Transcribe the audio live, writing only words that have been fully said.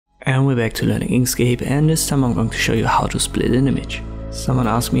And we're back to learning Inkscape, and this time I'm going to show you how to split an image. Someone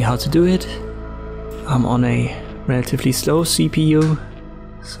asked me how to do it. I'm on a relatively slow CPU,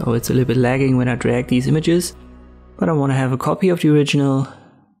 so it's a little bit lagging when I drag these images, but I want to have a copy of the original.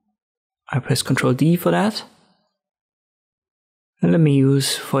 I press Ctrl D for that. And let me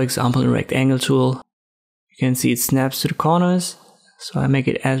use, for example, the rectangle tool. You can see it snaps to the corners, so I make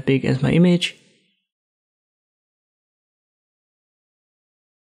it as big as my image.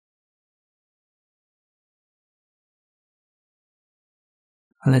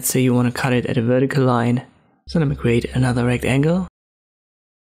 And let's say you want to cut it at a vertical line. So let me create another rectangle.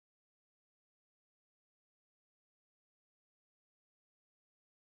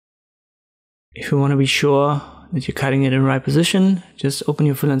 If you want to be sure that you're cutting it in the right position, just open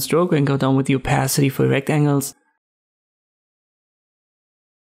your fill and stroke and go down with the opacity for rectangles.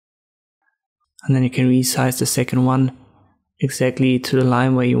 And then you can resize the second one exactly to the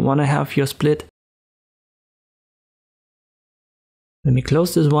line where you want to have your split. Let me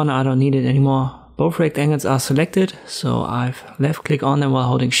close this one, I don't need it anymore. Both rectangles are selected, so I've left click on them while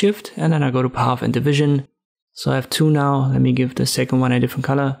holding shift, and then I go to path and division. So I have two now. Let me give the second one a different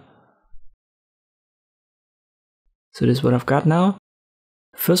color. So this is what I've got now.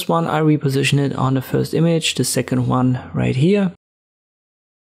 The first one I reposition it on the first image, the second one right here.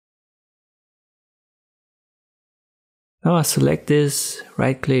 Now I select this,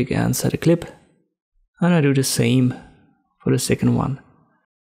 right click and set a clip, and I do the same for the second one.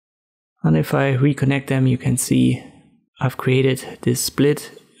 And if I reconnect them, you can see I've created this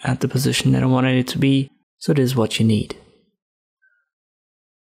split at the position that I wanted it to be. So this is what you need.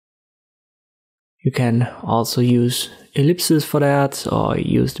 You can also use ellipses for that, or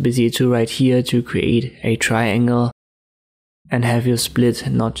use the Bezier tool right here to create a triangle and have your split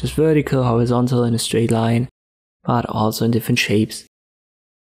not just vertical, horizontal in a straight line, but also in different shapes.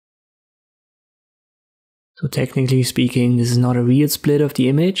 So technically speaking, this is not a real split of the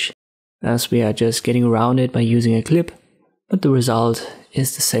image, as we are just getting around it by using a clip, but the result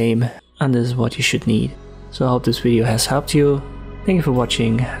is the same, and this is what you should need. So I hope this video has helped you. Thank you for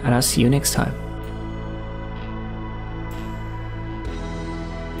watching, and I'll see you next time.